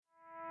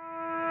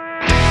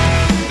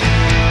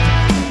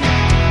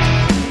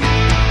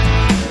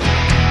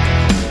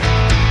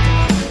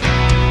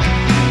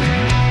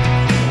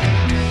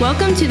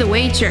Welcome to The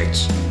Way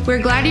Church.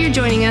 We're glad you're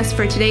joining us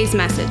for today's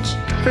message.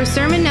 For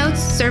sermon notes,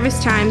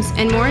 service times,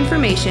 and more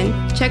information,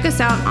 check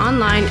us out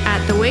online at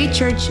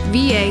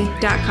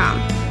thewaychurchva.com.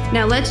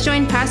 Now let's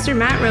join Pastor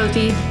Matt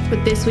Rothy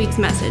with this week's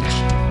message.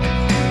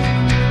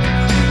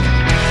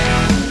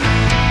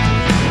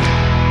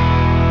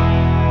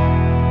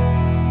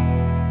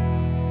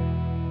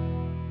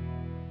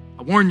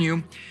 I warn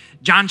you,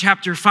 John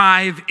chapter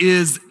 5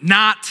 is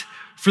not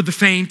for the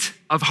faint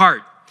of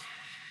heart.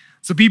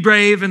 So be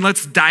brave and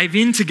let's dive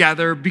in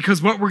together,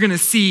 because what we're going to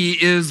see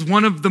is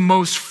one of the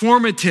most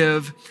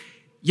formative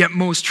yet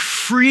most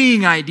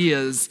freeing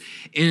ideas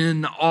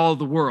in all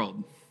the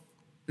world.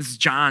 This is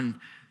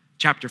John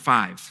chapter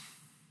 5.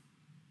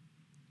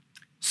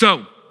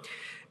 So,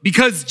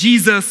 because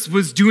Jesus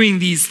was doing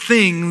these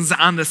things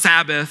on the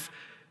Sabbath,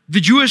 the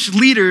Jewish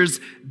leaders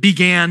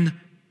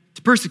began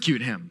to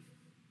persecute him.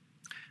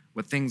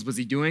 What things was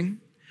he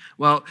doing?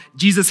 Well,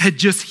 Jesus had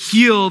just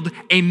healed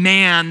a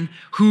man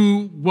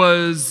who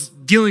was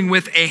dealing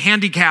with a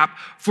handicap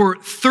for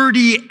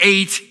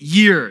 38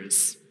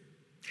 years.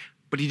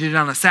 But he did it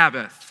on a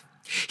Sabbath.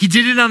 He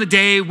did it on a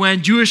day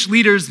when Jewish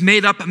leaders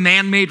made up a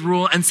man-made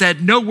rule and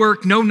said, no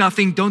work, no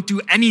nothing, don't do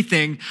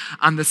anything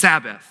on the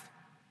Sabbath.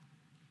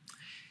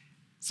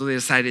 So they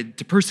decided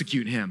to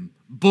persecute him,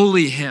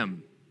 bully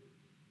him.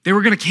 They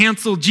were going to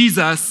cancel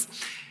Jesus.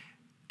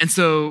 And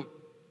so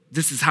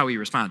this is how he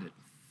responded.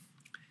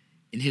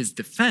 In his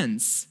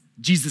defense,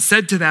 Jesus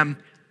said to them,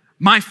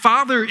 "My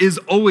Father is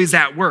always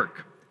at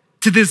work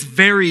to this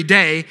very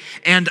day,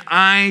 and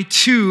I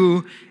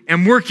too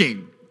am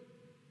working."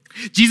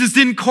 Jesus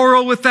didn't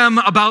quarrel with them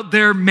about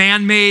their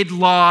man-made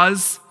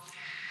laws.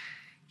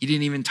 He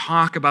didn't even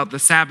talk about the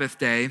Sabbath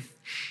day.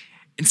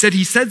 Instead,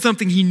 he said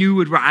something he knew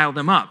would rile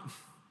them up.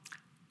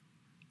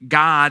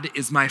 God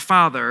is my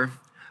Father,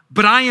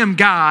 but I am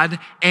God,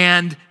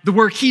 and the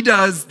work he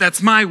does,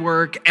 that's my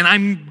work, and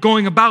I'm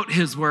going about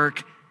his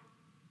work.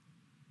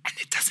 And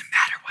it doesn't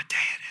matter what day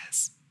it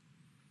is.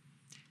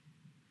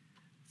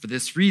 For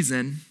this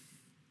reason,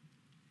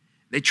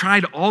 they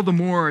tried all the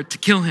more to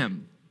kill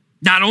him.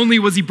 Not only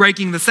was he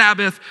breaking the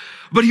Sabbath,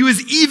 but he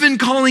was even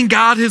calling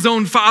God his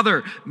own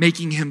Father,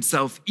 making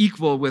himself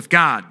equal with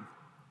God.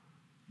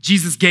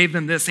 Jesus gave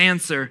them this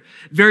answer: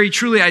 "Very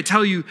truly, I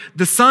tell you,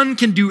 the Son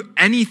can do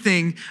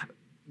anything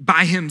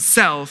by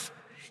himself.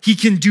 He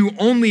can do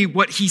only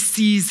what he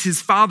sees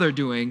his Father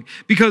doing,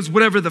 because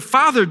whatever the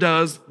Father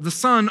does, the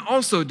Son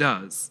also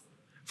does.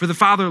 For the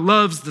Father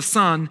loves the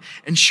Son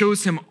and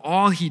shows him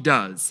all he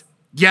does.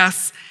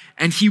 Yes,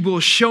 and he will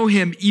show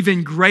him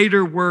even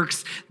greater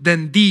works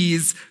than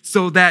these,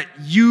 so that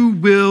you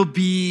will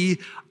be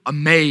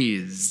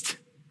amazed."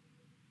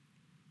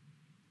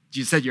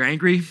 Jesus said, "You're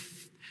angry?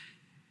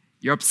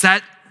 You're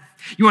upset?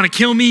 You want to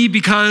kill me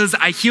because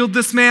I healed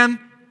this man?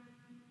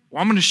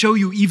 Well, I'm going to show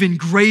you even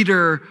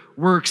greater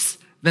works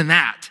than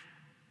that.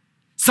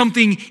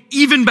 Something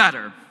even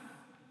better."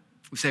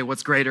 We say,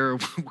 what's greater?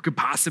 What could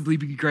possibly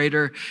be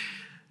greater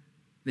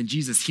than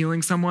Jesus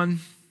healing someone?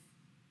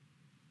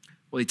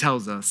 Well, he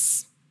tells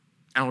us,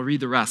 and I'll read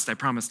the rest. I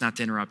promise not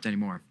to interrupt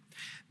anymore.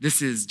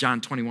 This is John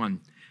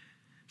 21.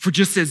 "For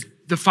just as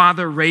the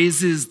Father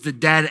raises the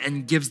dead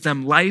and gives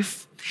them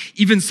life,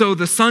 even so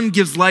the Son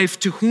gives life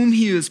to whom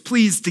he is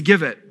pleased to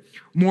give it.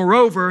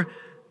 Moreover,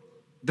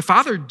 the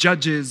Father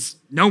judges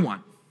no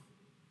one,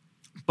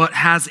 but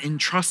has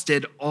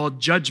entrusted all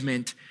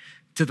judgment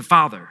to the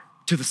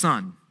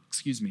Son,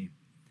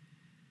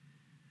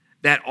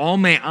 that all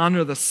may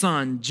honor the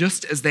Son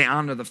just as they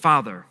honor the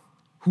Father.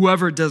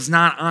 Whoever does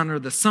not honor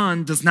the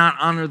Son does not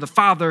honor the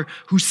Father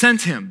who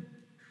sent him.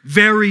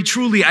 Very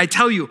truly, I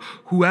tell you,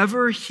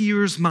 whoever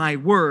hears my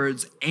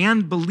words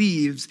and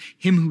believes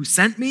him who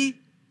sent me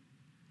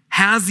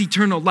has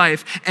eternal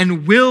life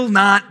and will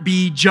not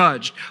be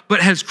judged,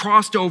 but has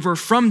crossed over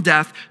from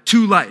death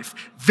to life.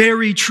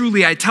 Very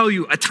truly, I tell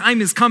you, a time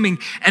is coming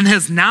and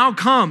has now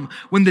come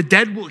when the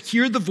dead will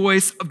hear the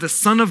voice of the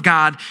Son of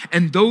God,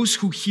 and those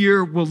who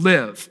hear will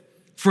live.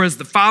 For as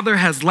the Father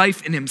has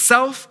life in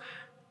himself,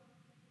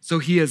 so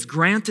he has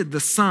granted the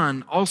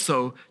Son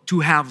also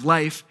to have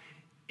life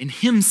in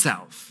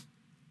himself.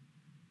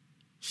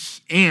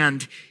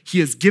 And he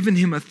has given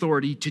him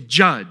authority to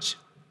judge,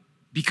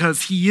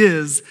 because he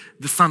is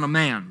the Son of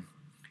Man."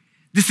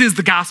 This is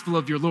the gospel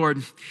of your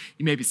Lord.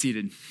 You may be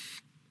seated.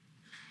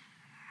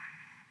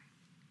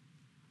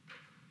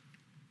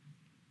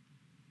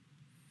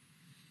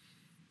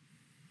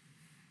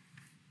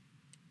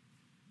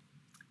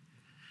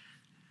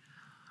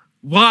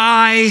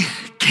 Why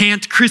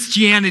can't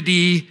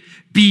Christianity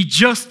be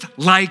just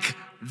like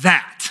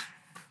that?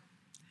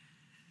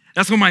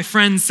 That's what my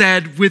friend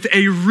said with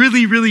a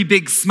really, really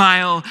big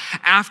smile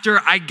after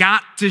I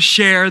got to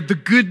share the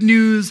good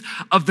news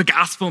of the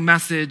gospel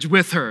message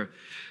with her.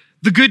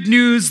 The good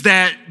news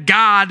that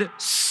God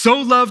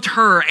so loved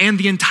her and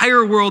the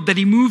entire world that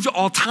he moved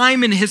all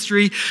time in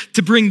history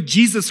to bring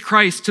Jesus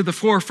Christ to the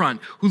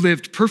forefront, who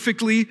lived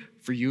perfectly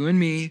for you and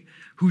me,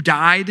 who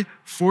died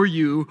for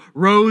you,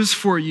 rose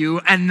for you,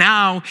 and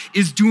now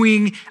is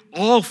doing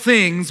all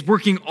things,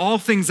 working all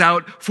things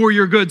out for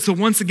your good. So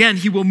once again,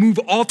 he will move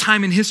all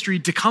time in history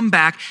to come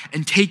back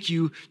and take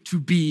you to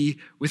be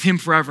with him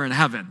forever in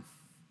heaven.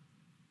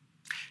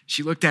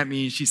 She looked at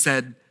me and she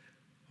said,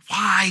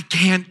 why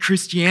can't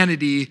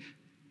Christianity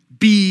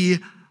be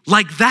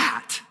like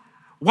that?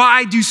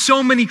 Why do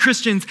so many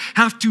Christians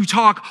have to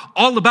talk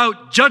all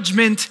about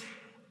judgment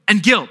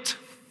and guilt?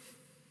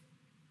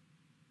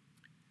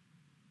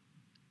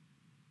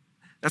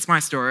 That's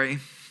my story.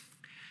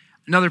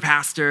 Another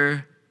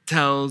pastor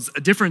tells a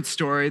different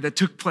story that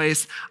took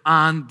place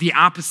on the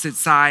opposite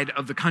side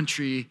of the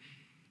country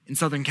in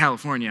Southern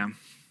California.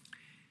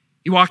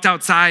 He walked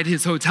outside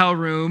his hotel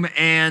room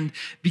and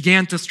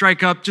began to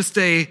strike up just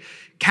a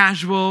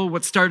casual,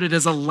 what started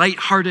as a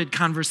lighthearted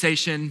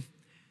conversation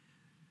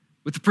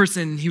with the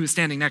person he was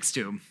standing next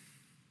to.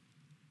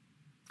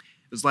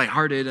 It was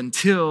lighthearted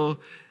until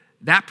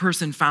that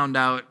person found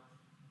out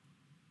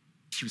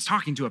he was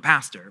talking to a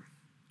pastor.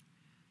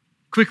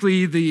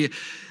 Quickly, the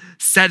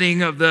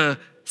setting of the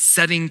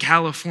setting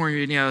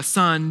California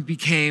sun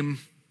became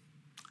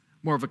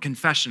more of a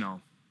confessional.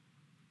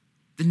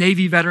 The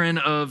Navy veteran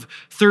of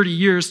 30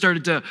 years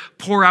started to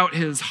pour out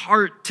his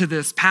heart to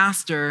this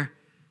pastor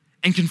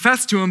and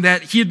confess to him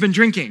that he had been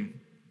drinking.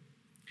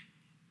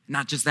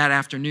 Not just that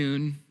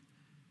afternoon,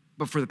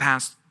 but for the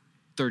past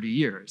 30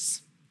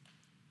 years.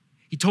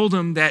 He told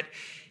him that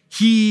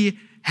he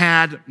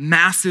had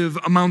massive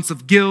amounts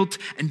of guilt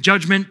and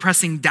judgment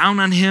pressing down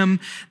on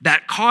him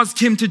that caused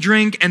him to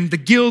drink, and the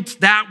guilt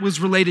that was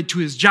related to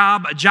his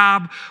job, a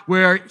job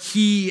where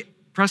he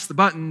pressed the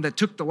button that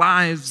took the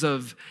lives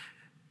of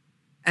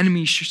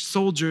enemy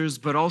soldiers,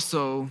 but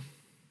also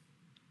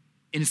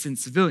innocent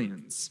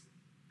civilians.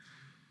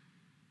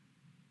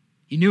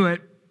 He knew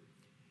it.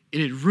 It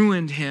had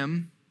ruined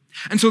him.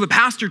 And so the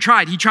pastor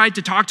tried. He tried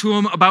to talk to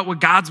him about what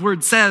God's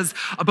word says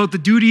about the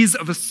duties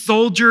of a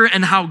soldier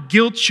and how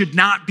guilt should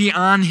not be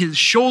on his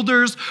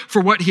shoulders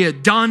for what he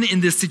had done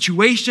in this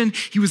situation.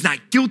 He was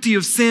not guilty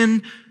of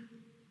sin.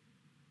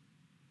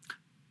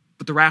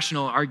 But the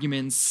rational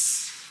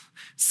arguments,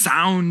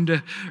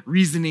 sound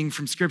reasoning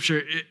from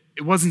Scripture,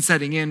 it wasn't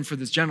setting in for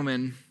this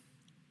gentleman.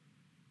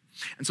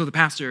 And so the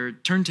pastor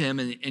turned to him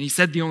and he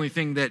said the only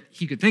thing that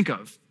he could think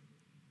of.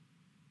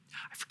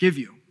 I forgive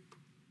you.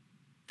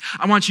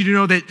 I want you to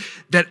know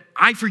that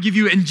I forgive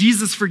you and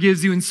Jesus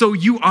forgives you, and so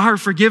you are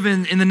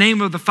forgiven in the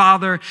name of the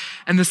Father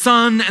and the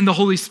Son and the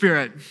Holy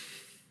Spirit.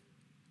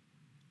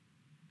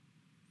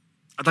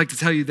 I'd like to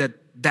tell you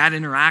that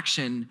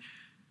interaction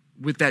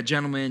with that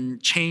gentleman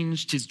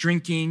changed his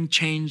drinking,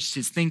 changed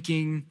his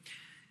thinking,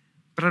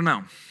 but I don't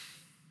know.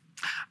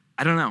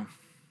 I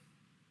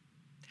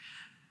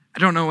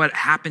don't know what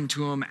happened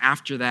to him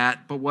after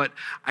that, but what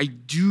I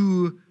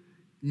do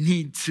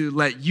need to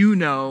let you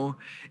know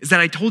is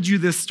that I told you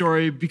this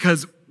story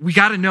because we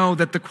got to know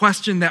that the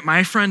question that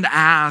my friend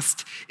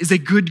asked is a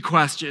good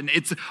question.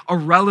 It's a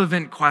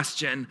relevant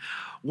question.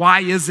 Why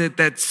is it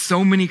that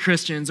so many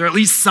Christians, or at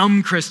least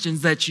some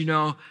Christians that you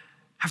know,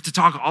 have to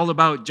talk all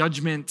about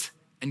judgment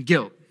and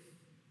guilt?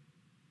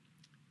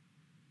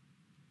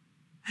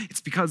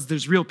 It's because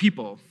there's real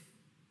people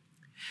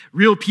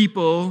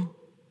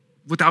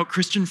without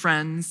Christian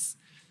friends,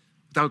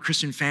 without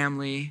Christian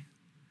family,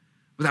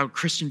 without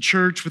Christian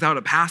church, without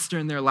a pastor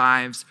in their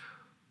lives,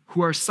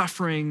 who are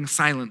suffering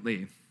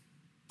silently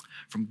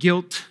from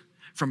guilt,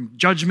 from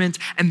judgment,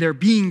 and they're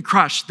being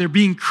crushed. They're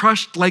being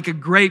crushed like a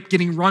grape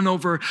getting run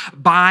over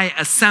by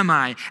a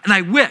semi. And I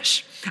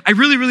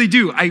really, really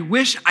do. I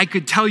wish I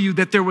could tell you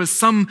that there was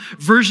some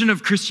version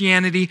of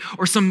Christianity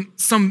or some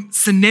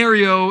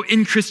scenario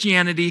in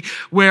Christianity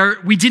where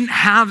we didn't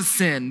have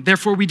sin,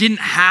 therefore we didn't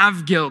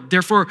have guilt,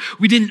 therefore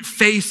we didn't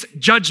face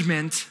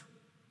judgment.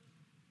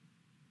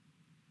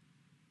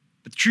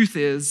 But the truth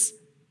is,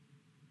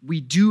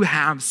 we do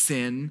have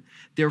sin,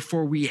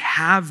 therefore we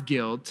have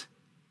guilt,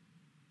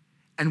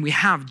 and we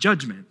have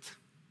judgment.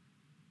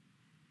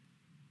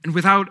 And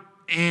without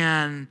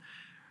an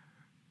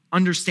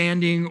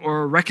understanding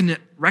or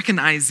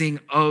recognizing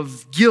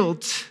of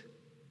guilt,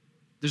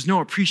 there's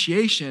no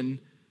appreciation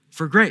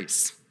for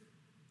grace.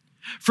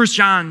 1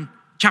 John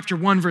chapter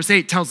 1, verse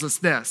 8 tells us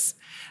this,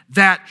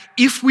 that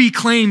if we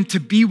claim to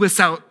be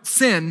without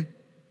sin,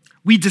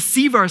 we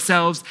deceive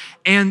ourselves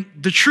and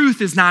the truth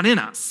is not in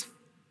us.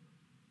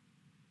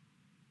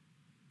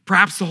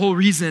 Perhaps the whole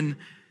reason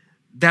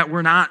that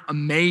we're not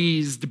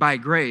amazed by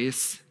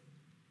grace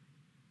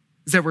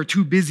is that we're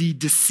too busy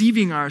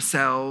deceiving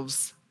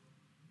ourselves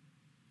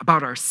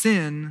about our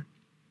sin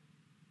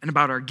and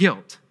about our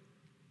guilt.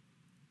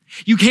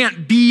 You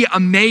can't be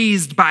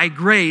amazed by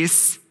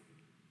grace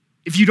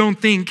if you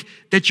don't think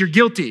that you're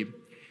guilty.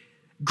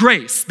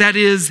 Grace, that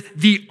is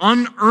the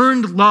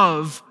unearned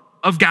love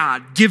of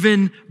God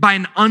given by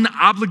an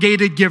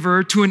unobligated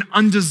giver to an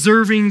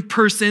undeserving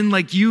person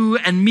like you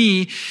and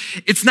me.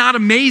 It's not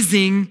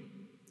amazing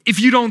if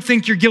you don't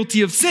think you're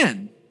guilty of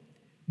sin.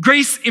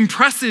 Grace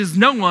impresses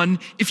no one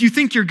if you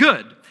think you're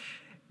good.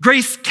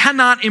 Grace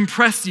cannot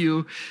impress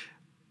you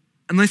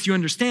unless you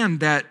understand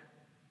that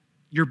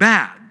you're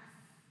bad.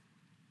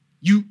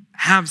 You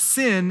have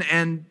sin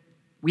and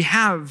we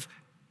have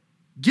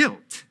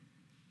guilt.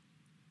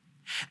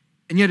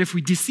 And yet if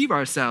we deceive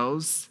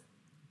ourselves,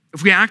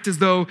 if we act as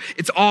though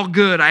it's all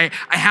good, I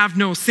have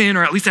no sin,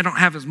 or at least I don't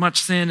have as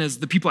much sin as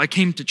the people I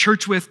came to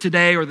church with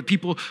today, or the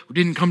people who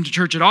didn't come to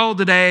church at all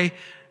today,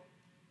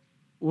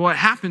 what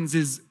happens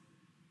is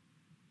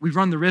we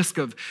run the risk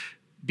of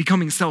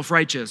becoming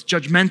self-righteous,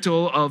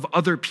 judgmental of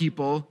other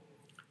people,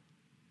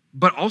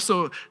 but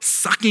also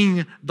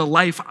sucking the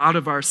life out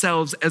of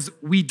ourselves as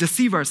we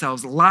deceive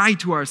ourselves, lie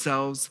to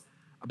ourselves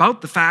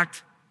about the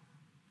fact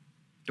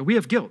that we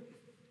have guilt.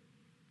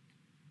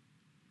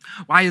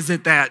 Why is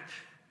it that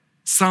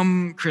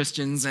some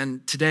Christians,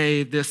 and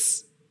today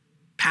this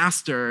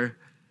pastor,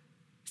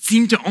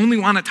 seem to only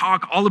want to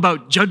talk all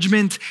about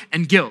judgment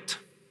and guilt?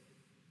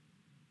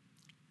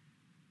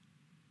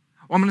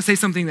 Well, I'm going to say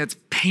something that's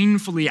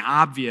painfully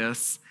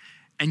obvious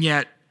and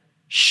yet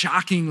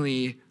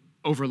shockingly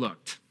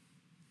overlooked.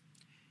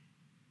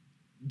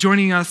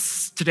 Joining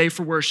us today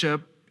for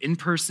worship, in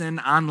person,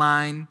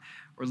 online,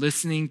 or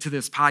listening to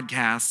this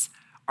podcast,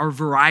 are a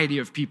variety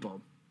of people,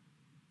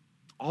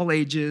 all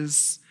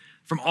ages,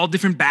 from all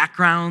different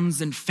backgrounds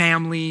and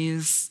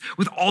families,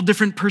 with all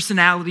different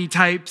personality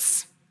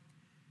types.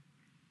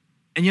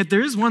 And yet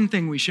there is one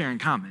thing we share in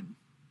common.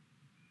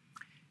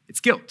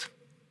 It's guilt.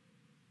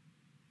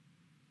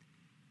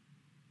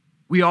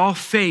 We all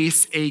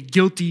face a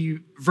guilty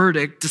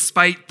verdict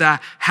despite the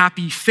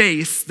happy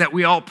face that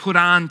we all put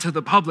on to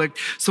the public.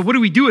 So what do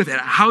we do with it?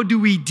 How do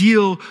we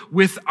deal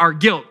with our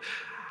guilt?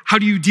 How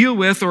do you deal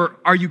with, or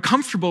are you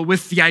comfortable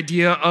with, the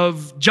idea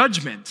of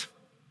judgment?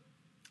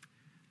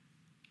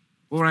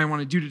 What I want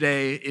to do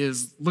today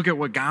is look at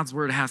what God's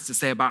word has to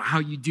say about how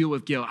you deal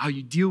with guilt, how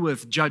you deal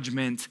with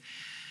judgment.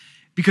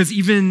 Because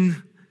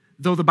even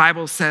though the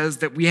Bible says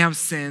that we have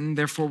sin,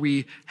 therefore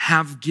we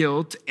have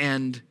guilt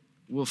and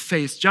will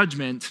face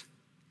judgment,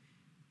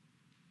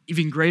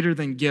 even greater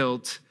than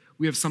guilt,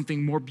 we have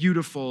something more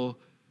beautiful,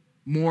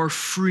 more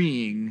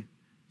freeing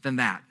than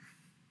that.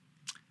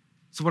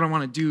 So what I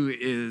want to do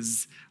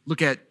is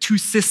look at two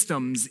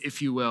systems,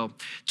 if you will,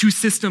 two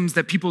systems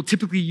that people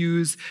typically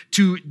use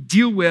to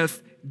deal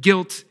with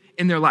guilt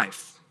in their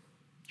life.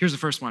 Here's the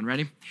first one,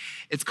 ready?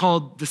 It's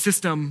called the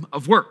system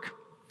of work.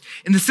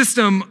 In the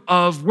system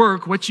of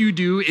work, what you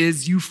do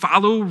is you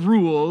follow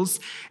rules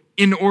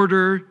in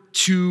order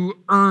to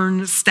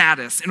earn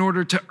status, in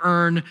order to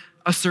earn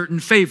a certain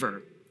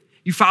favor.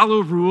 You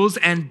follow rules,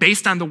 and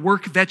based on the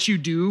work that you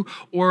do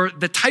or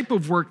the type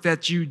of work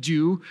that you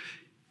do,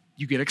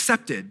 you get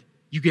accepted,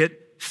 you get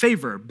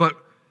favor. But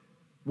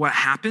what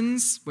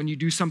happens when you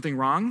do something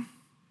wrong?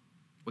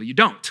 Well, you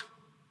don't.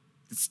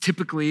 It's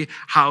typically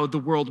how the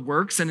world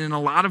works, and in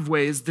a lot of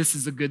ways, this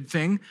is a good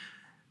thing.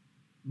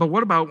 But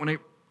what about when it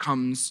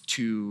comes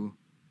to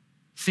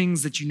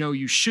things that you know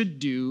you should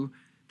do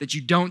that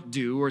you don't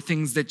do, or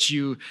things that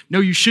you know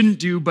you shouldn't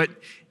do, but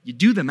you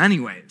do them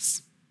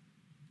anyways?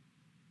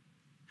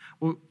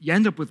 Well, you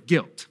end up with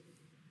guilt.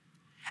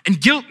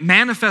 And guilt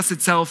manifests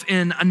itself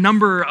in a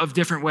number of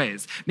different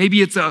ways.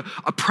 Maybe it's a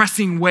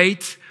pressing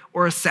weight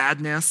or a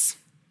sadness.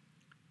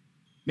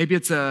 Maybe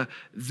it's a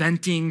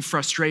venting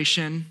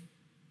frustration.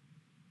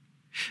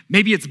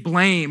 Maybe it's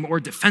blame or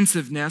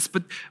defensiveness,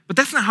 but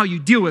that's not how you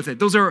deal with it.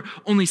 Those are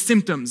only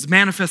symptoms,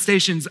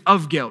 manifestations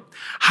of guilt.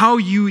 How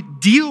you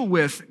deal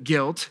with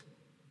guilt,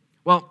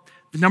 well,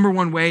 the number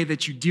one way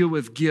that you deal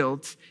with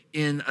guilt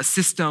in a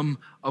system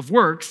of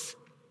works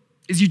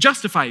is you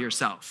justify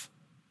yourself.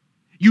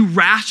 You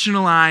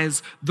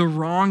rationalize the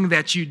wrong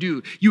that you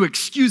do. You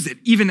excuse it,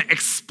 even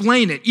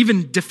explain it,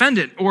 even defend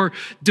it, or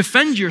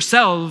defend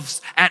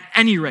yourselves at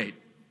any rate.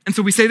 And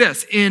so we say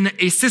this, in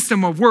a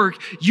system of work,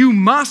 you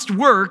must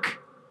work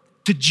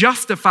to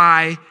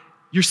justify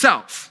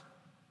yourself.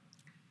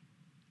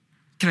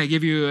 Can I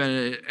give you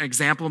an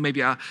example,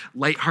 maybe a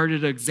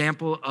lighthearted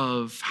example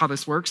of how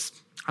this works,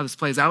 how this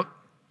plays out?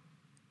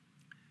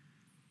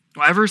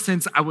 Well, ever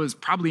since I was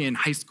probably in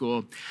high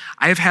school,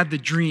 I have had the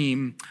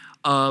dream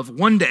of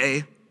one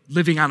day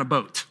living on a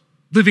boat,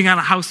 living on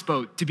a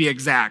houseboat to be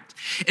exact.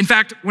 In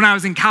fact, when I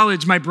was in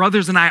college, my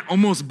brothers and I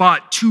almost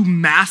bought 2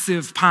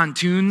 massive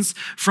pontoons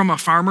from a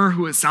farmer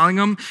who was selling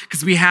them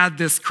because we had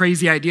this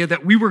crazy idea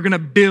that we were gonna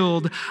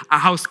build a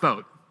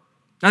houseboat.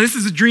 Now, this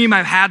is a dream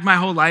I've had my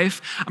whole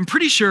life. I'm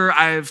pretty sure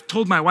I've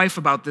told my wife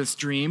about this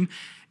dream,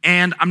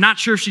 and I'm not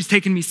sure if she's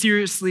taken me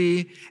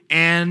seriously.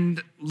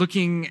 And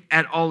looking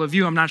at all of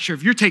you, I'm not sure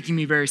if you're taking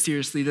me very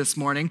seriously this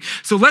morning.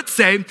 So let's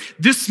say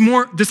this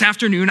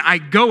afternoon, I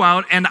go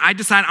out and I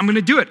decide I'm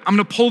gonna do it. I'm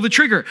gonna pull the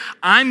trigger.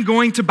 I'm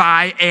going to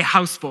buy a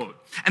houseboat.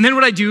 And then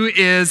what I do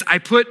is I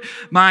put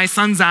my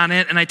sons on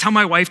it and I tell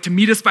my wife to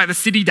meet us by the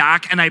city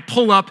dock, and I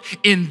pull up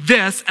in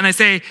this and I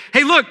say,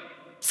 hey, look,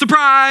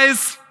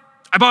 surprise,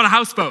 I bought a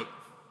houseboat.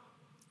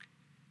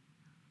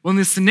 Well, in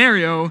this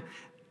scenario,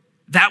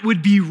 that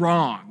would be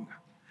wrong.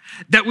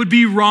 That would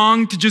be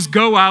wrong to just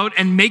go out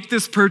and make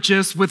this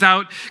purchase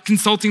without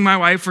consulting my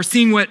wife or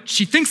seeing what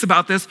she thinks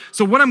about this.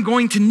 So what I'm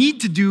going to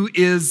need to do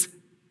is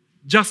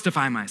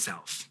justify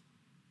myself.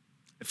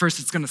 At first,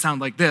 it's going to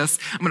sound like this.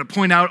 I'm going to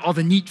point out all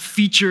the neat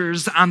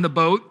features on the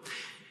boat.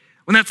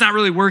 When that's not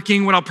really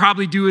working, what I'll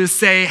probably do is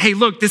say, hey,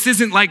 look, this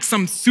isn't like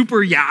some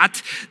super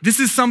yacht. This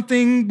is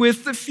something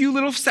with a few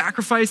little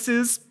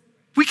sacrifices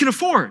we can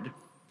afford.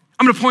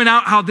 I'm going to point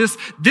out how this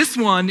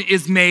one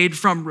is made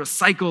from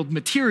recycled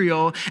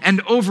material,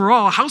 and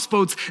overall,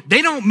 houseboats,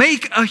 they don't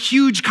make a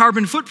huge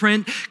carbon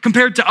footprint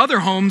compared to other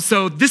homes,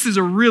 so this is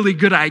a really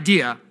good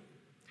idea.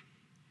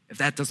 If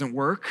that doesn't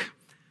work,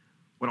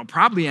 what I'll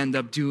probably end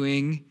up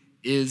doing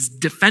is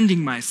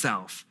defending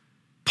myself,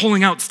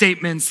 pulling out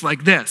statements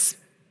like this.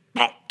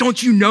 Well,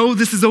 don't you know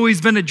this has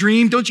always been a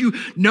dream? Don't you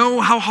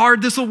know how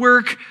hard this will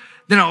work?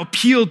 Then I'll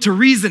appeal to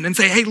reason and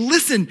say, hey,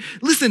 listen,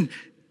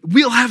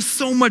 we'll have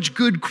so much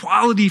good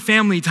quality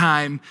family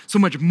time, so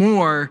much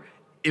more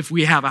if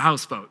we have a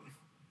houseboat.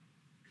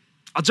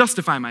 I'll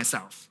justify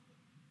myself,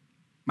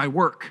 my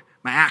work,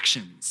 my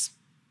actions.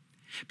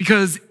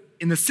 Because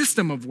in the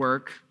system of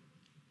work,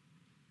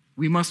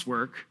 we must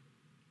work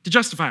to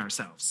justify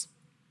ourselves.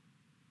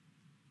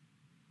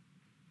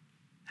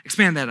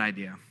 Expand that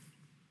idea.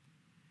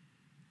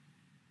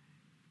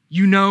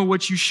 You know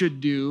what you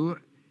should do.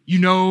 You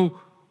know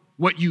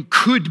what you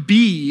could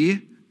be.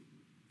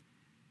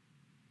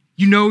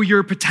 You know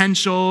your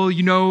potential.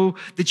 You know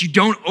that you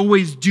don't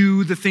always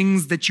do the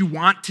things that you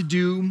want to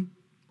do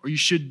or you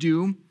should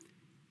do.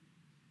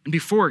 And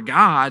before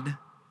God,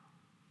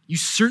 you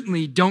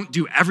certainly don't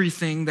do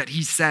everything that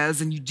he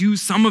says, and you do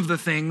some of the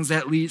things,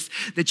 at least,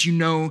 that you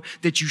know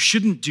that you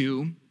shouldn't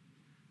do.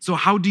 So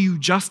how do you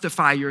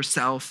justify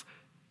yourself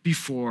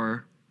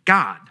before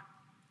God?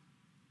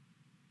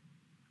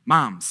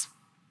 Moms,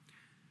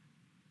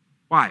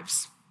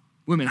 wives,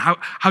 women,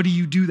 how do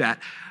you do that?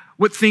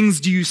 What things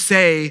do you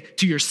say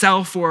to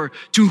yourself or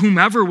to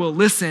whomever will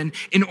listen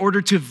in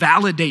order to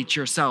validate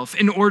yourself,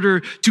 in order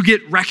to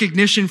get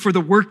recognition for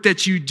the work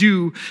that you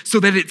do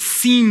so that it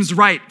seems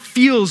right,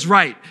 feels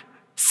right,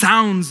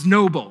 sounds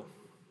noble?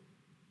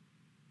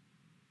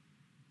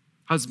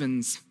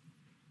 Husbands,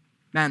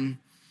 men,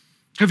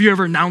 have you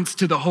ever announced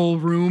to the whole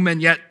room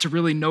and yet to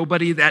really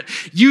nobody that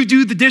you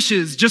do the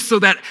dishes just so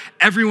that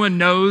everyone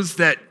knows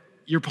that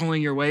you're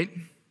pulling your weight?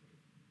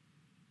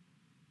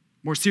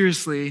 More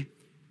seriously,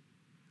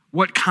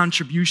 what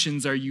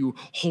contributions are you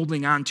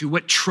holding on to?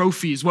 What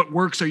trophies, what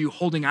works are you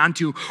holding on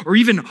to, or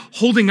even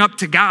holding up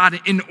to God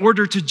in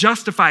order to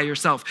justify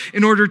yourself,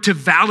 in order to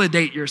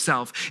validate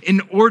yourself,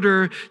 in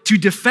order to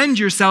defend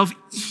yourself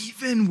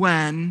even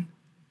when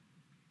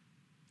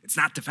it's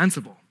not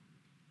defensible?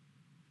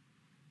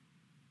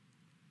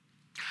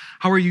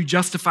 How are you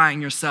justifying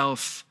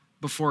yourself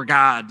before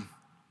God?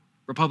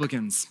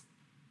 Republicans,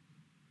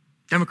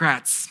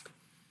 Democrats,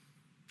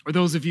 or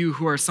those of you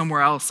who are somewhere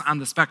else on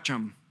the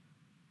spectrum?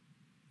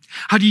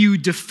 How do you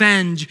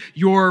defend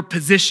your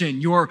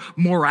position, your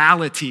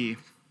morality?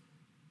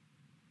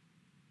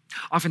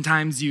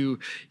 Oftentimes you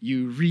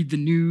read the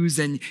news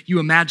and you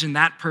imagine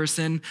that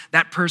person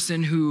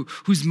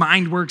whose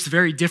mind works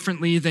very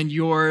differently than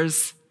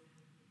yours,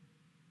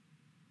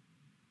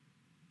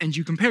 and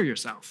you compare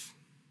yourself.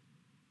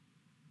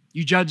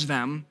 You judge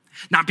them,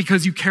 not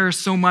because you care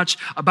so much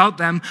about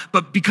them,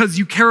 but because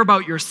you care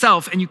about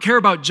yourself and you care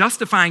about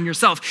justifying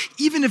yourself,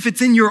 even if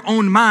it's in your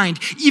own mind,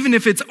 even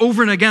if it's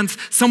over and against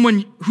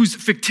someone who's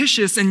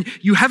fictitious and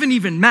you haven't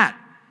even met.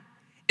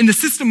 In the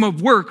system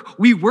of work,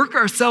 we work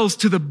ourselves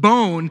to the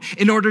bone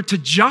in order to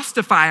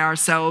justify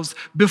ourselves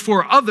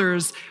before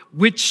others,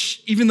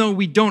 which, even though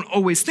we don't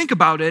always think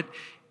about it,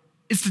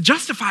 is to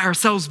justify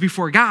ourselves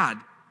before God.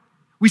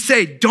 We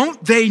say,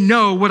 don't they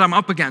know what I'm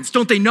up against?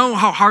 Don't they know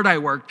how hard I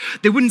worked?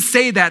 They wouldn't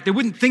say that. They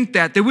wouldn't think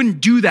that. They wouldn't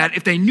do that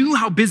if they knew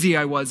how busy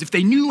I was, if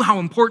they knew how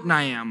important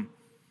I am.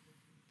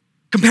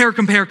 Compare,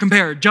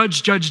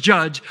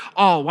 judge,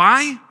 all.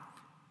 Why?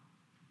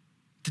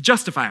 To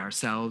justify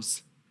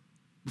ourselves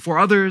before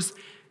others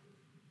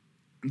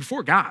and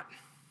before God.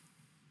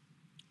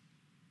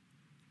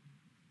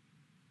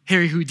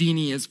 Harry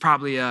Houdini is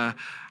probably a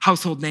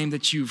household name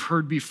that you've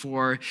heard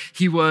before.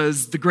 He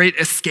was the great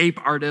escape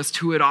artist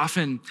who would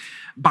often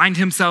bind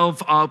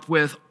himself up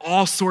with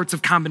all sorts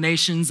of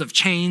combinations of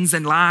chains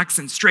and locks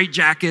and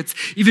straitjackets,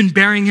 even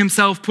burying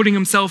himself, putting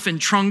himself in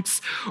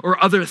trunks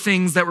or other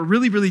things that were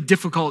really, really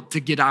difficult to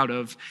get out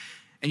of,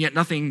 and yet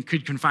nothing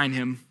could confine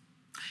him.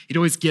 He'd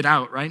always get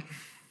out, right?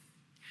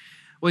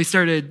 Well, he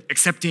started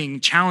accepting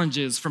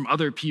challenges from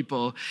other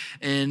people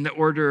in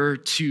order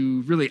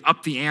to really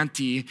up the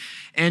ante.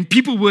 And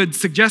people would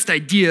suggest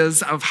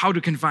ideas of how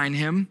to confine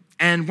him.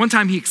 And one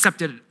time he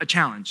accepted a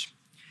challenge.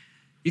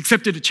 He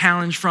accepted a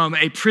challenge from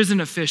a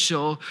prison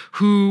official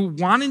who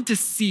wanted to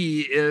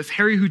see if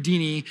Harry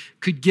Houdini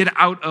could get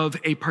out of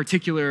a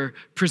particular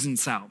prison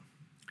cell.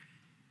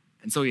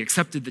 And so he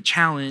accepted the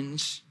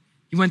challenge.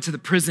 He went to the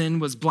prison,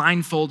 was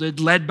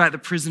blindfolded, led by the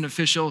prison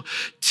official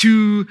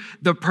to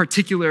the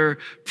particular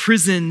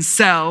prison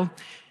cell.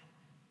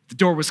 The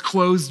door was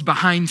closed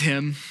behind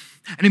him,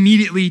 and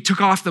immediately took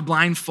off the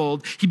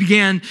blindfold. He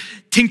began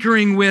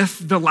tinkering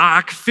with the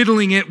lock,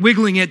 fiddling it,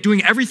 wiggling it,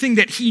 doing everything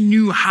that he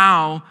knew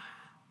how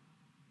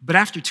But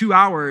after 2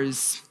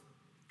 hours,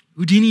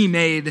 Houdini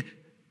made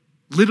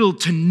little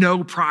to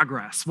no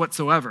progress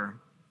whatsoever.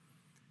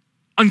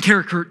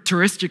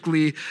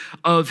 Uncharacteristically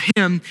of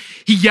him,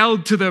 he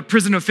yelled to the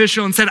prison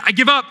official and said, "I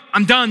give up,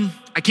 I'm done,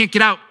 I can't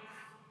get out."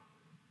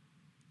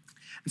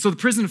 And so the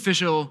prison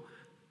official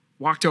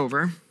walked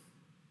over,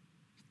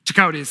 took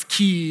out his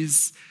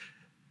keys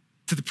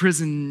to the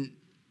prison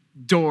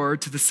door,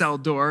 to the cell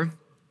door,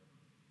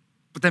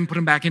 but then put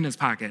them back in his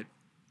pocket,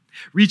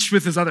 reached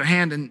with his other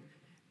hand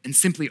and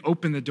simply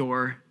opened the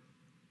door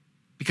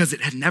because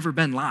it had never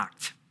been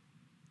locked.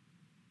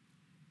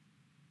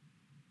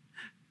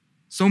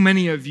 So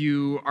many of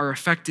you are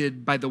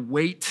affected by the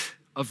weight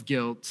of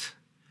guilt,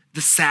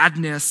 the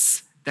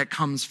sadness that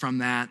comes from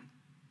that.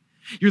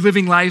 You're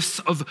living lives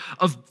of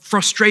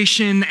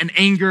frustration and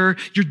anger.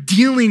 You're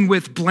dealing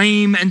with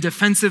blame and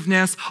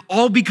defensiveness,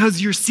 all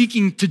because you're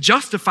seeking to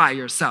justify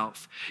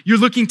yourself. You're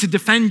looking to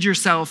defend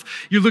yourself.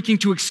 You're looking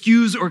to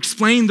excuse or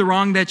explain the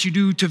wrong that you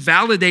do to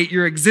validate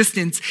your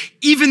existence,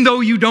 even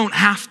though you don't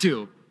have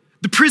to.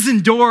 The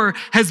prison door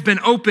has been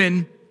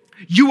open.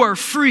 You are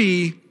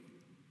free.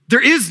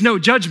 There is no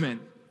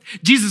judgment.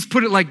 Jesus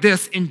put it like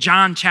this in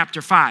John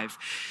chapter 5.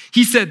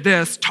 He said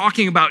this,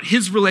 talking about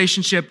his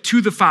relationship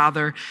to the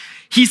Father.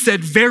 He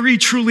said, "Very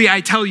truly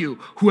I tell you,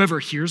 whoever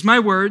hears my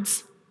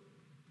words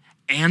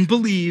and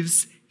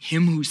believes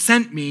him who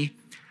sent me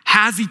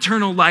has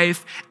eternal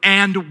life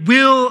and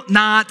will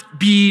not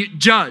be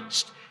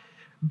judged,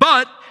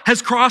 but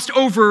has crossed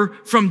over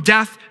from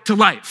death to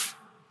life."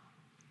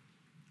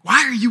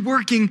 Why are you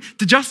working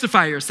to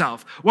justify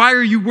yourself? Why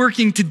are you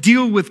working to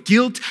deal with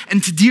guilt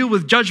and to deal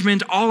with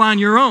judgment all on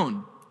your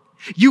own?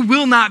 You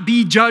will not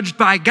be judged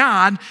by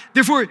God.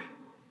 Therefore,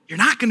 you're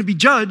not going to be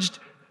judged,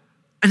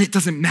 and it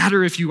doesn't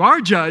matter if you are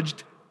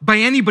judged by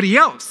anybody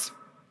else.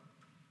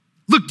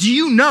 Look, do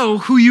you know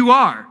who you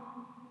are?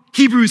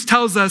 Hebrews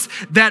tells us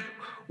that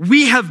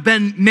we have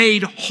been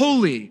made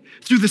holy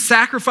through the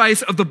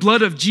sacrifice of the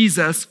blood of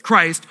Jesus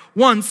Christ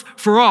once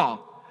for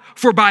all.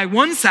 For by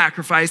one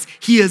sacrifice,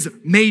 he has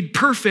made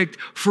perfect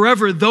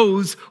forever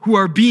those who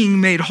are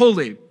being made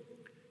holy.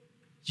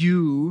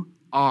 You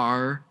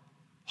are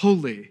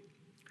holy.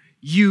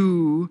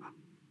 You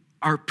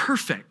are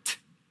perfect.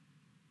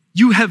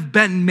 You have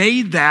been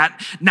made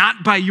that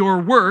not by your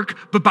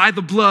work, but by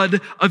the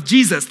blood of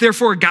Jesus.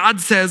 Therefore,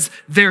 God says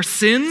their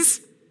sins,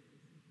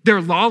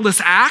 their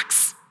lawless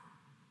acts,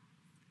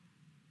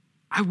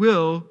 I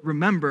will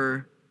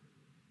remember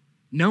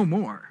no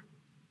more.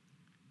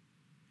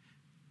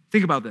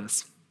 Think about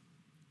this.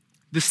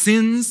 The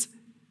sins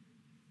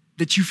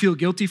that you feel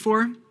guilty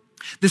for,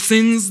 the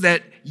sins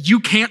that you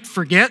can't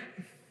forget,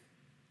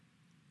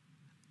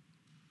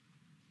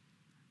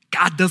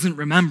 God doesn't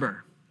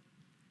remember.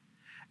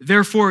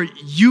 Therefore,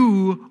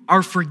 you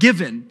are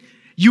forgiven.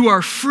 You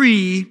are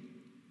free.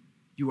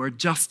 You are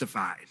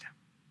justified.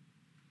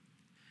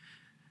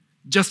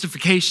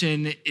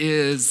 Justification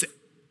is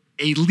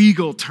a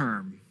legal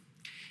term.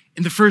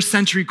 In the first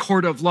century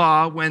court of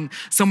law, when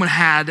someone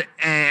had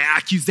an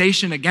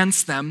accusation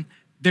against them,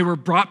 they were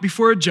brought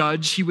before a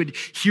judge. He would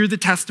hear the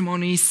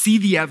testimony, see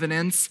the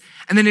evidence,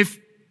 and then if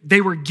they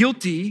were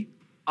guilty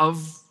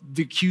of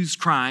the accused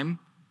crime,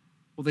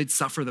 well, they'd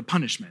suffer the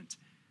punishment.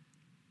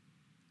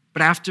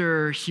 But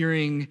after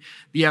hearing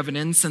the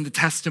evidence and the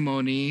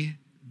testimony,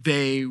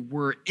 they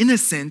were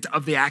innocent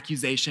of the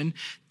accusation.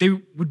 They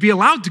would be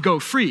allowed to go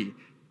free.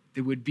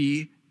 They would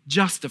be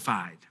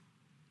justified.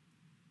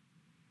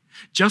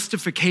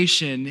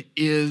 Justification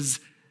is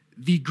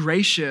the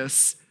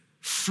gracious,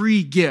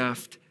 free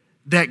gift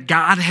that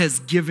God has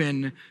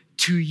given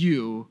to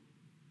you,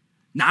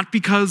 not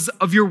because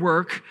of your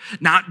work,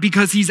 not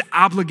because he's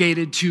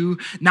obligated to,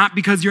 not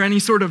because you're any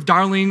sort of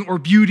darling or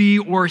beauty,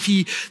 or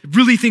he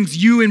really thinks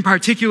you in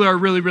particular are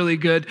really, really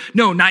good.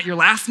 No, not your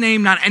last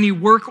name, not any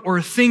work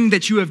or thing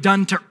that you have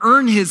done to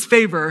earn his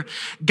favor.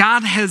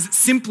 God has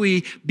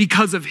simply,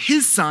 because of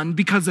his son,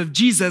 because of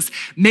Jesus,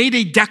 made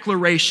a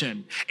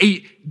declaration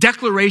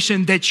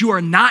that you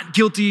are not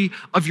guilty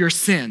of your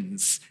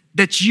sins,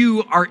 that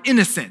you are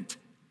innocent.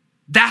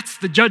 That's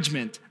the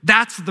judgment.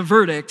 That's the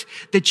verdict,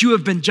 that you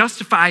have been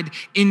justified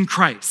in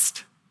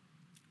Christ.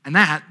 And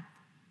that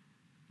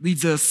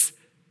leads us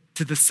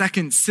to the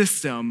second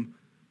system,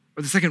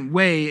 or the second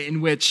way in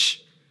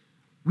which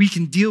we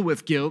can deal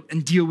with guilt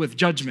and deal with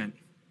judgment.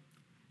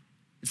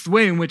 It's the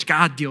way in which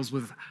God deals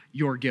with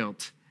your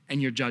guilt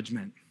and your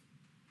judgment.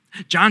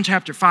 John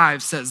chapter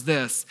 5 says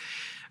this,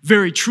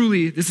 "Very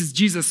truly," this is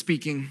Jesus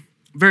speaking,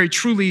 "very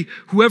truly,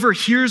 whoever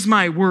hears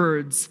my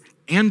words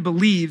and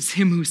believes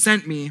him who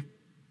sent me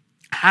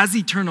has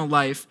eternal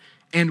life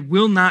and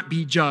will not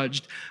be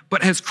judged,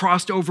 but has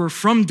crossed over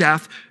from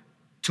death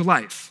to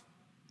life.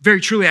 Very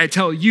truly, I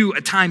tell you,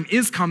 a time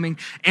is coming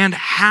and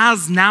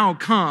has now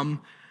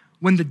come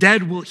when the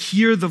dead will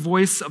hear the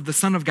voice of the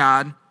Son of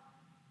God,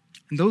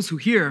 and those who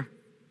hear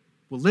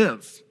will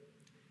live.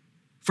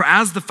 For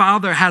as the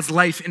Father has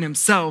life in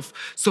himself,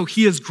 so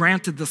he has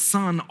granted the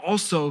Son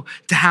also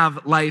to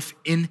have life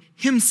in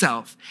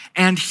himself.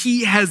 And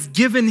he has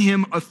given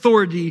him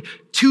authority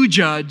to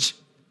judge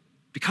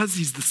because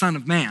he's the Son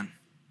of Man.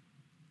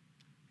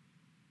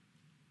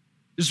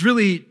 There's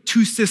really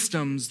two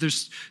systems.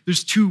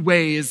 There's two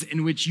ways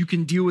in which you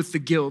can deal with the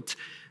guilt,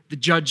 the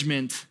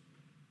judgment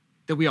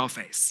that we all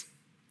face.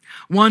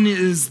 One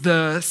is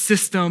the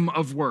system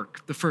of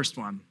work, the first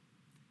one.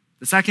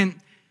 The second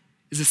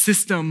is a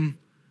system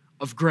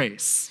of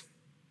grace.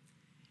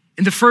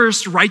 In the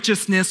first,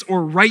 righteousness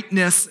or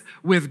rightness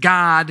with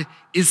God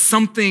is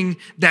something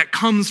that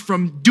comes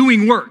from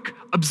doing work,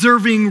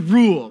 observing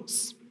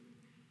rules.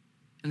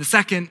 In the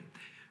second,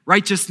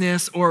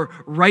 righteousness or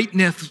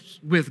rightness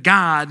with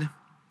God,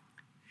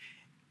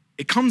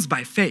 it comes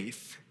by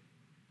faith.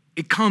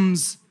 It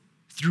comes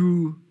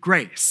through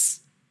grace.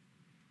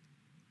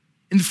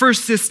 In the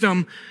first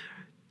system,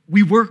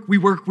 we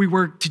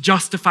work to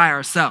justify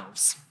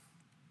ourselves.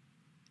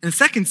 In the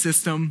second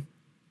system,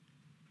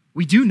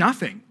 we do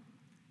nothing.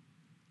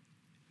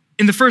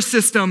 In the first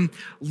system,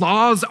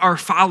 laws are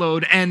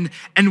followed, and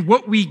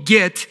what we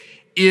get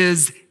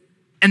is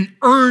an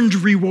earned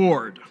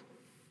reward.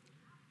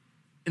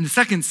 In the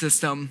second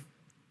system,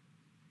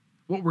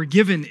 what we're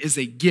given is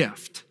a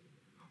gift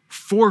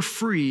for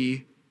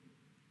free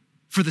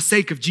for the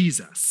sake of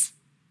Jesus.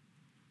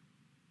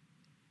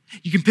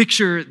 You can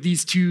picture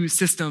these two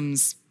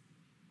systems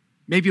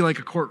maybe like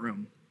a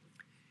courtroom.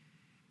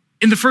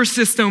 In the first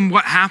system,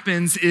 what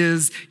happens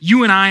is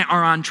you and I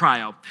are on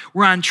trial.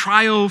 We're on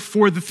trial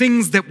for the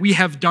things that we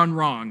have done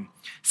wrong,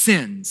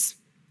 sins.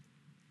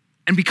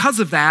 And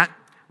because of that,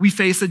 we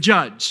face a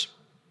judge.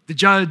 The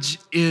judge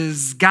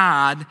is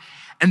God,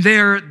 and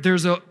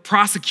there's a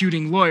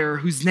prosecuting lawyer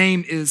whose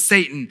name is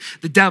Satan,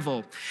 the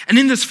devil. And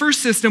in this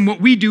first system, what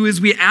we do is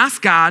we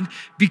ask God,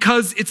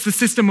 because it's the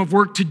system of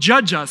work, to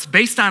judge us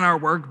based on our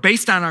work,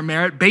 based on our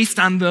merit, based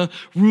on the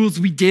rules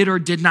we did or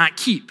did not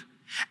keep.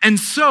 And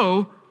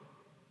so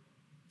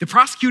the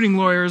prosecuting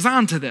lawyer is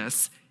onto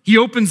this. He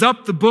opens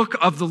up the book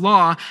of the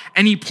law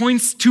and he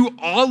points to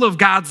all of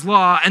God's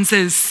law and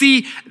says,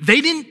 see, they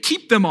didn't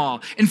keep them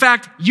all. In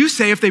fact, you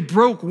say if they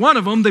broke one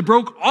of them, they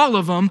broke all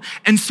of them,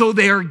 and so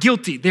they are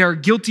guilty. They are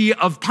guilty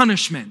of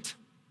punishment.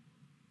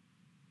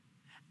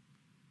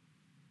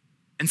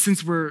 And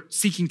since we're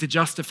seeking to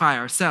justify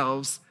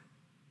ourselves,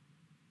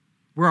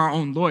 we're our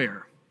own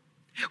lawyer.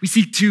 We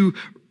seek to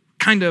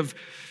kind of,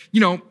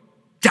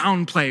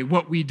 downplay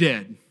what we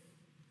did,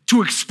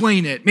 to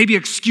explain it, maybe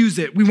excuse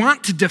it. We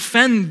want to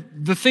defend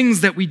the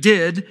things that we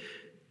did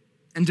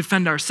and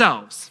defend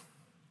ourselves.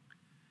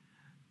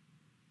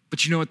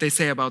 But you know what they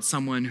say about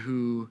someone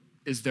who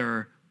is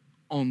their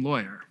own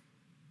lawyer?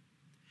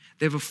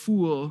 They have a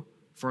fool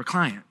for a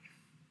client.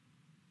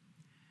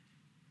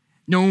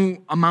 No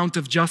amount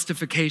of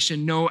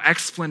justification, no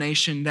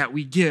explanation that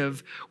we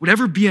give would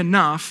ever be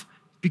enough,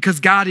 because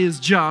God is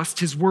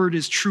just, his word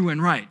is true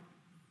and right.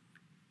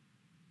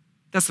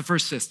 That's the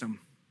first system.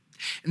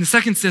 In the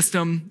second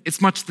system,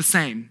 it's much the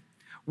same.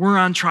 We're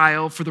on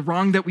trial for the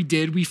wrong that we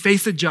did. We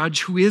face a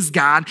judge who is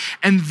God,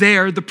 and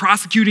there the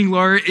prosecuting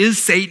lawyer is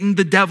Satan,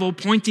 the devil,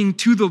 pointing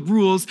to the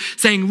rules,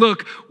 saying,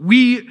 look,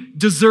 we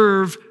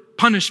deserve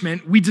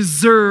punishment. We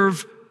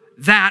deserve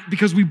that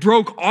because we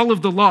broke all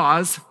of the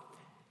laws.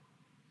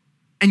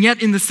 And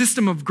yet in the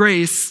system of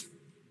grace,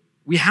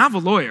 we have a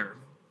lawyer.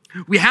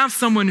 We have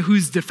someone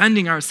who's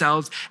defending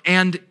ourselves,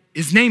 and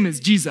his name is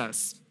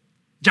Jesus.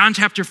 John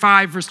chapter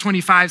 5, verse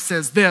 25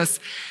 says this,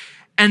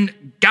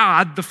 and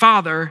God, the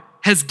Father,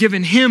 has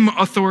given him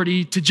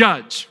authority to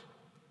judge.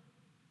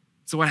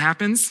 So what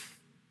happens?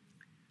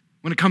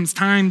 When it comes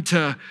time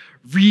to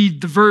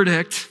read the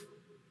verdict,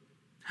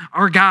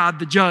 our God,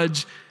 the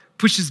judge,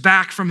 pushes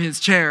back from his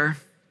chair,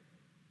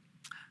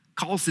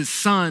 calls his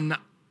son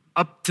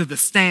up to the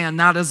stand,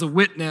 not as a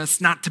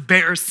witness, not to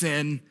bear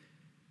sin,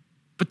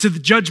 but to the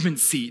judgment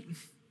seat.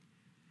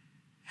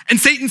 And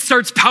Satan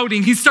starts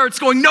pouting. He starts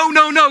going, no,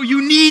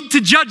 you need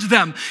to judge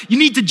them. You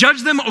need to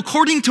judge them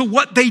according to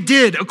what they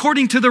did,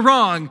 according to the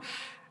wrong.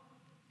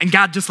 And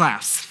God just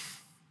laughs.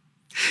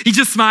 He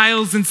just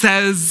smiles and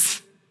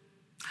says,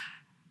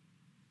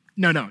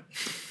 no.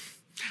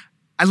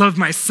 I love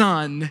my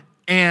son,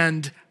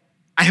 and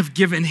I have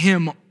given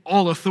him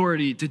all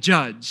authority to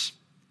judge.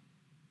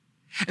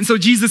 And so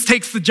Jesus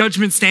takes the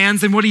judgment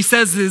stands, and what he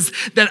says is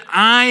that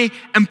I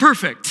am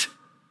perfect.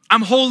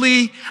 I'm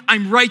holy,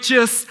 I'm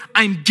righteous,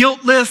 I'm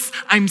guiltless,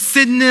 I'm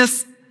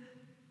sinless.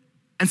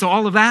 And so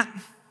all of that,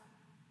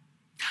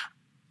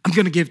 I'm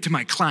gonna give to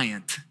my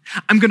client.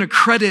 I'm gonna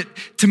credit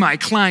to my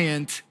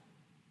client.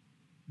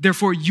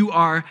 Therefore, you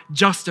are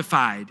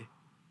justified.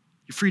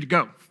 You're free to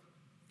go.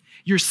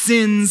 Your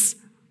sins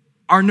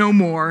are no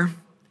more,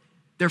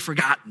 they're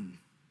forgotten.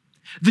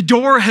 The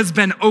door has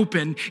been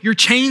opened. Your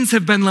chains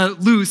have been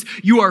let loose.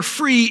 You are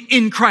free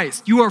in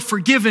Christ. You are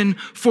forgiven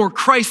for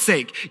Christ's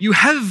sake. You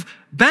have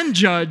been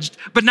judged,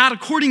 but not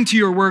according to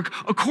your work,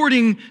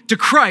 according to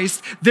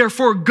Christ.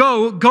 Therefore,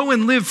 go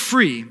and live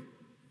free.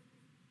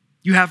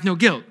 You have no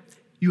guilt.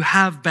 You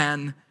have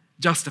been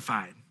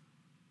justified.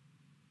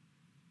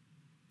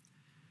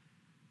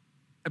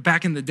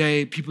 Back in the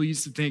day, people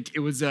used to think it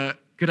was a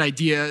good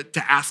idea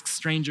to ask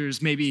strangers,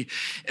 maybe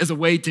as a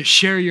way to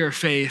share your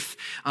faith.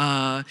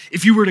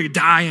 If you were to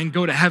die and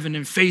go to heaven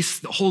and face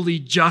the holy,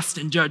 just,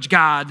 and judge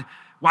God,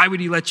 why would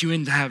he let you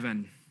into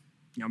heaven?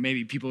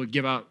 Maybe people would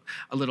give out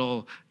a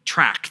little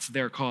tract,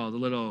 they're called, a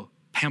little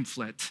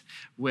pamphlet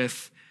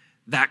with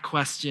that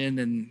question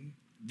and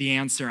the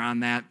answer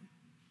on that.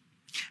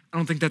 I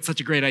don't think that's such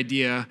a great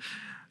idea,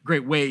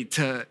 great way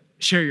to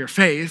share your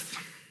faith.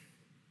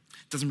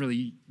 It doesn't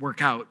really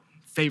work out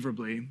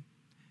favorably.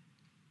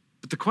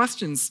 But the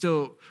question's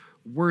still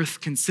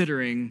worth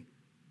considering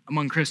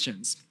among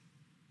Christians.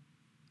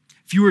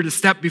 If you were to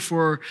step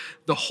before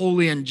the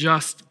holy and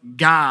just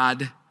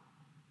God,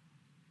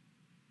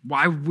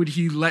 why would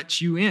he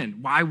let you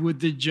in? Why would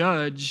the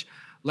judge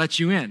let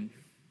you in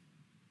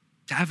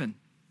to heaven?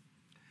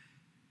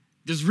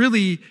 There's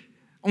really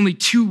only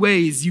two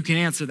ways you can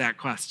answer that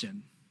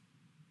question.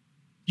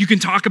 You can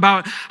talk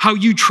about how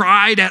you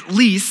tried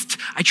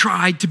I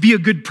tried to be a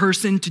good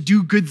person, to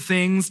do good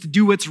things, to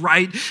do what's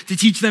right, to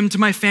teach them to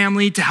my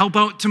family, to help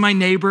out to my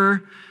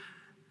neighbor.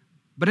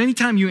 But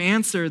anytime you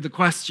answer the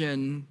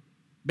question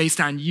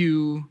based on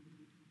you,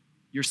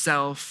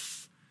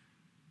 yourself,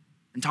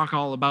 and talk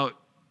all about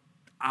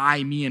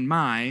I, me, and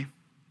my,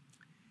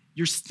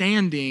 you're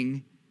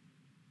standing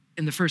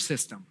in the first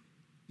system,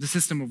 the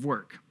system of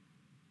work.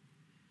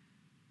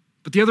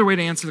 But the other way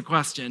to answer the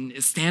question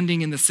is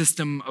standing in the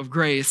system of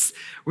grace,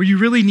 where you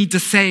really need to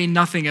say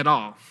nothing at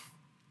all,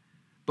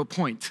 but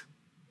point.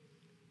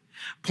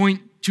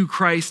 Point to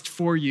Christ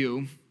for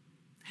you,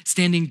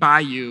 standing by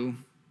you,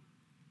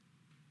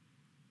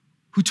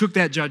 who took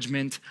that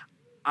judgment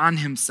on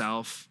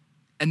himself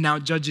and now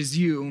judges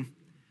you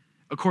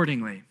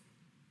accordingly.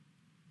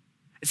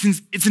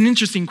 It's an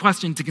interesting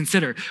question to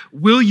consider.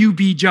 Will you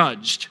be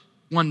judged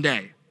one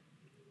day?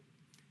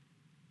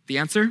 The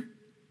answer?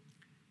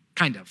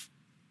 Kind of.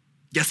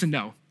 Yes and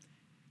no.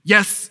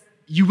 Yes,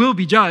 you will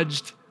be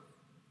judged,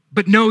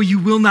 but no, you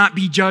will not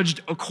be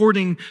judged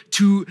according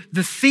to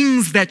the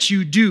things that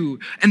you do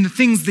and the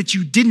things that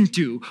you didn't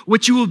do.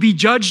 What you will be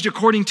judged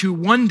according to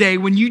one day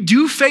when you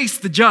do face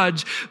the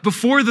judge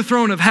before the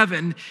throne of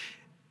heaven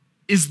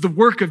is the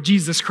work of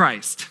Jesus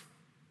Christ.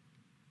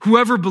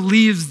 Whoever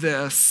believes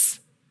this,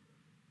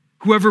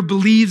 whoever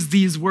believes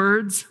these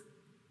words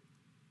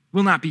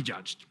will not be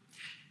judged,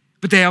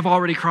 but they have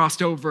already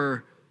crossed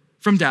over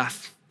from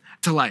death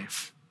to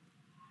life.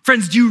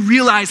 Friends, do you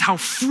realize how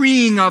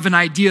freeing of an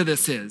idea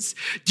this is?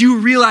 Do you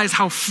realize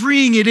how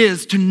freeing it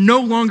is to no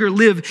longer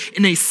live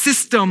in a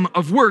system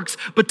of works,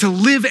 but to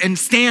live and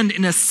stand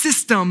in a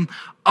system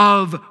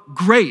of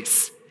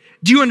grace?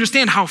 Do you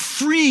understand how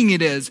freeing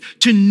it is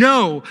to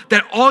know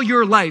that all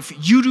your life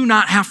you do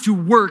not have to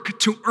work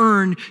to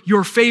earn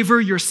your favor,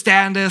 your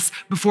status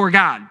before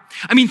God?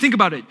 I mean, think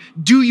about it.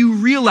 Do you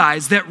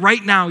realize that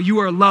right now you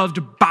are loved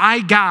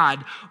by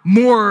God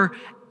more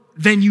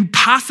than you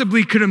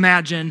possibly could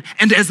imagine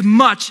and as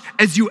much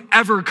as you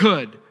ever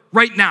could?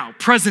 Right now,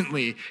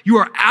 presently, you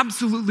are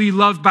absolutely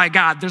loved by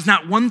God. There's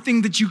not one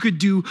thing that you could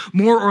do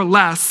more or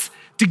less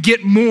to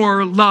get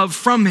more love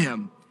from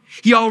him.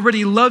 He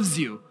already loves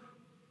you.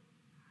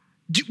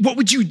 What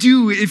would you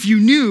do if you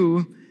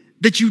knew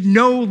that you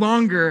no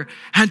longer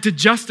had to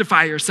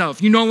justify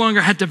yourself? You no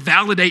longer had to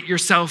validate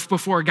yourself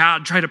before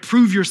God, try to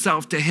prove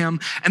yourself to him,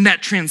 and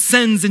that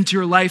transcends into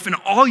your life and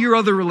all your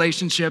other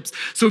relationships.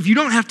 So if you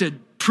don't have to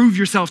prove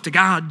yourself to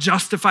God,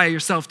 justify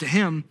yourself to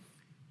him,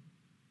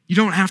 you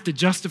don't have to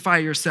justify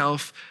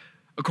yourself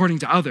according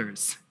to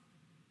others.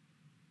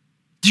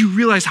 Do you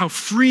realize how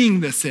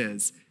freeing this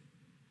is?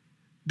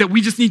 That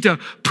we just need to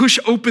push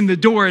open the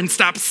door and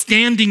stop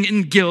standing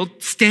in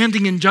guilt,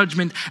 standing in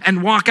judgment,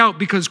 and walk out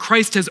because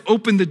Christ has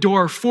opened the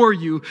door for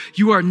you.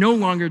 You are no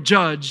longer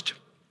judged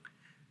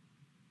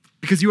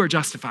because you are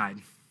justified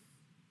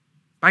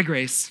by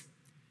grace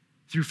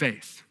through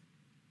faith.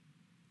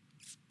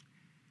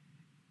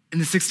 In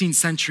the 16th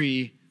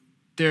century,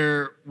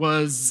 there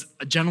was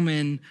a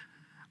gentleman,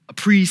 a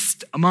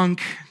priest, a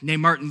monk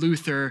named Martin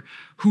Luther,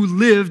 who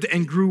lived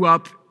and grew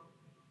up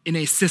in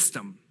a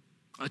system,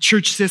 a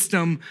church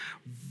system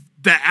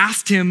that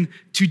asked him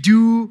to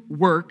do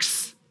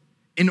works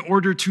in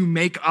order to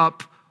make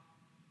up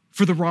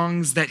for the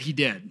wrongs that he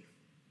did.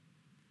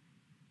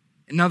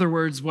 In other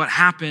words, what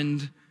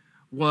happened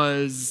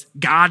was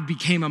God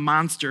became a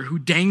monster who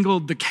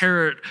dangled the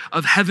carrot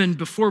of heaven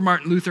before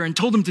Martin Luther and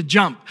told him to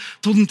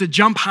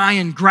jump high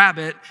and grab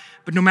it,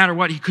 but no matter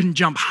what, he couldn't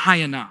jump high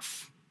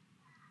enough.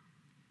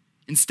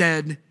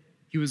 Instead,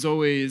 he was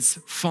always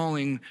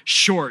falling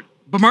short.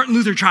 But Martin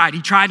Luther tried.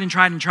 He tried and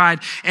tried and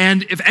tried.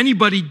 And if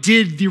anybody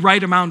did the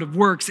right amount of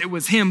works, it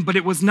was him, but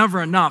it was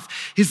never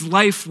enough. His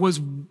life was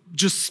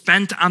just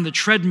spent on the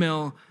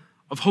treadmill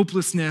of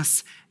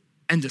hopelessness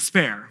and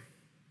despair.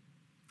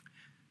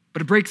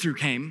 But a breakthrough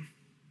came.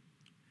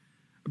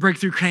 A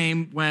breakthrough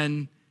came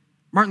when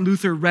Martin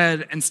Luther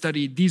read and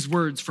studied these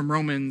words from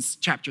Romans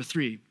chapter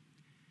 3,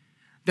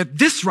 that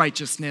this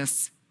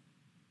righteousness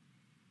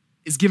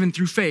is given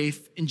through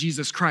faith in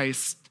Jesus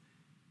Christ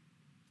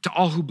to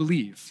all who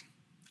believe.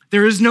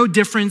 There is no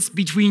difference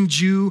between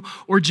Jew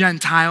or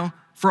Gentile,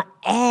 For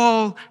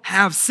all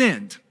have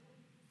sinned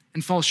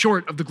and fall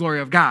short of the glory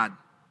of God.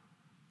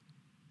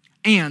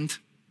 And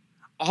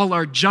all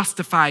are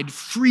justified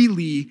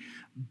freely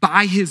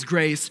by his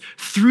grace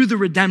through the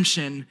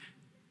redemption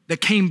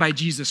that came by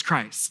Jesus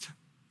Christ.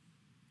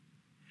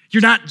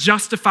 You're not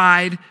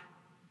justified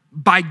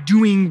by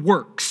doing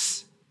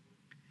works.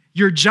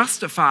 You're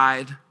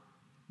justified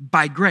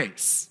by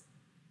grace.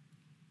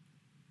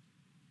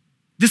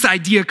 This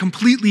idea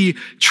completely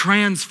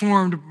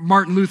transformed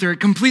Martin Luther. It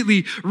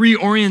completely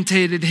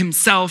reorientated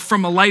himself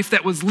from a life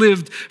that was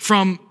lived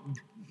from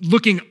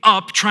looking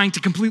up, trying to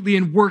completely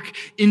and work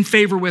in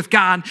favor with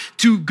God,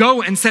 to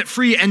go and set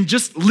free and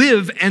just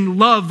live and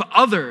love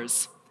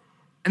others.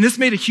 And this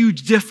made a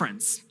huge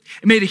difference.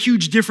 It made a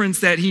huge difference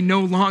that he no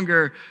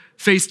longer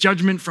faced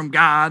judgment from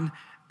God,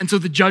 and so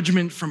the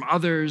judgment from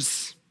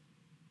others,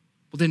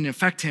 didn't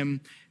affect him,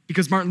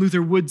 because Martin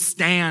Luther would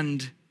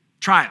stand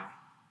trial.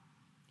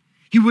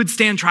 He would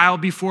stand trial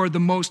before the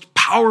most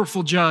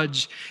powerful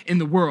judge in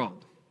the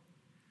world.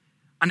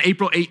 On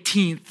April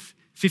 18th,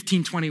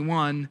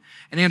 1521,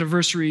 an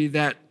anniversary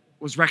that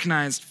was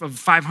recognized of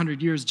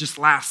 500 years just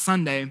last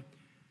Sunday,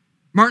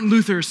 Martin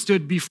Luther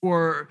stood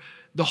before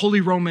the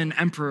Holy Roman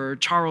Emperor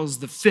Charles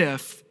V,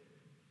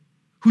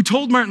 who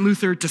told Martin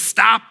Luther to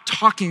stop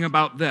talking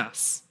about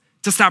this,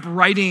 to stop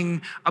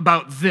writing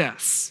about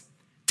this,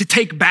 to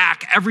take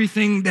back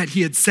everything that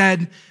he had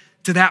said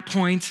to that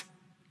point,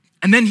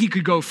 and then he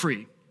could go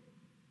free.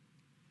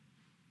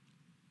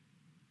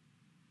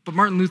 But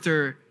Martin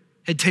Luther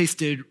had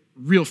tasted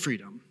real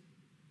freedom.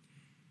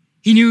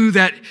 He knew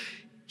that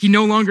he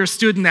no longer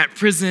stood in that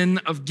prison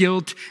of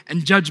guilt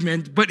and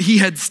judgment, but he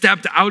had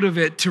stepped out of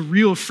it to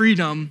real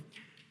freedom.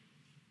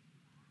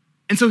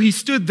 And so he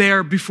stood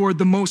there before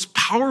the most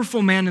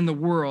powerful man in the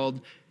world,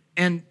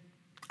 and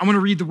I want to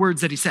read the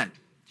words that he said.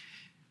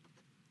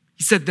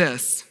 He said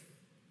this,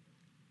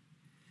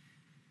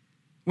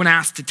 when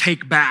asked to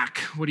take back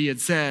what he had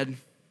said,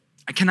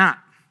 "I cannot,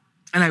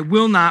 and I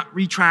will not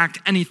retract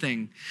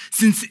anything,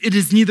 since it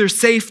is neither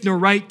safe nor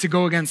right to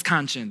go against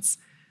conscience.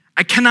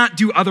 I cannot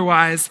do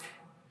otherwise.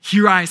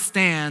 Here I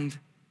stand.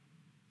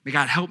 May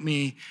God help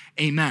me.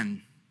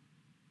 Amen."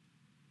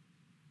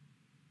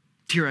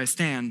 Here I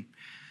stand.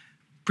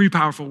 Pretty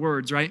powerful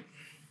words, right?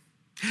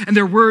 And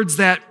they're words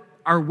that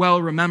are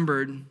well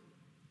remembered.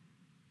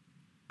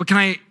 But can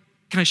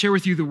I share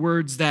with you the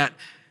words that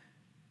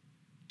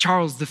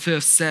Charles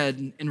V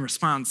said in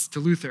response to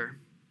Luther?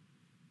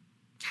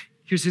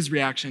 Here's his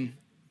reaction.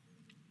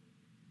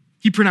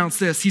 He pronounced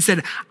this. He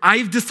said,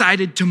 "I've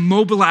decided to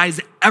mobilize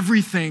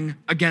everything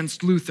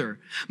against Luther.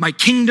 My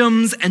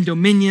kingdoms and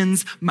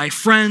dominions, my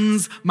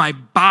friends, my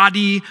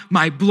body,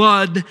 my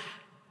blood,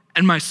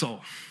 and my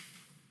soul."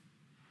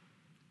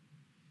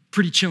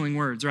 Pretty chilling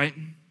words, right?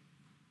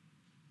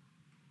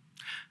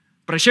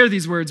 But I share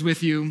these words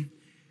with you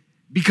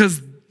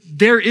because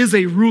there is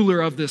a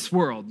ruler of this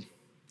world.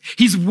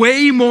 He's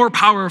way more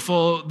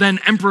powerful than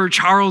Emperor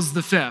Charles V.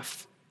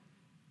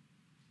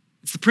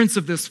 It's the prince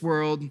of this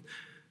world,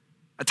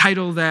 a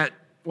title that,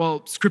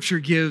 Scripture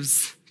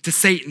gives to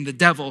Satan, the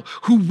devil,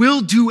 who will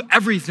do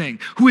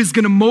everything, who is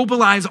going to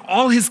mobilize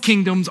all his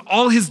kingdoms,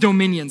 all his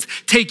dominions,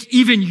 take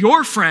even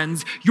your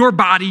friends, your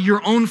body,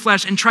 your own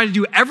flesh, and try to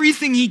do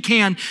everything he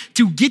can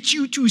to get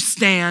you to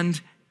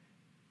stand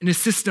in a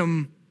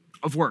system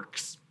of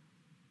works.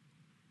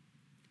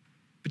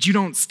 But you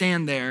don't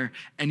stand there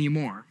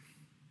anymore.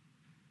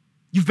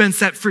 You've been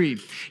set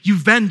free.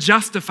 You've been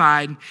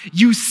justified.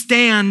 You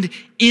stand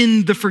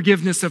in the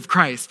forgiveness of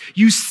Christ.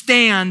 You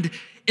stand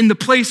in the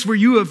place where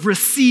you have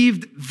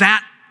received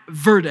that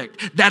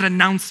verdict, that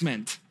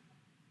announcement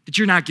that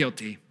you're not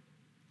guilty.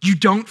 You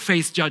don't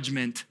face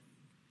judgment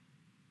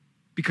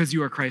because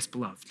you are Christ's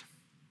beloved.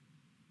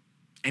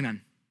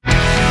 Amen.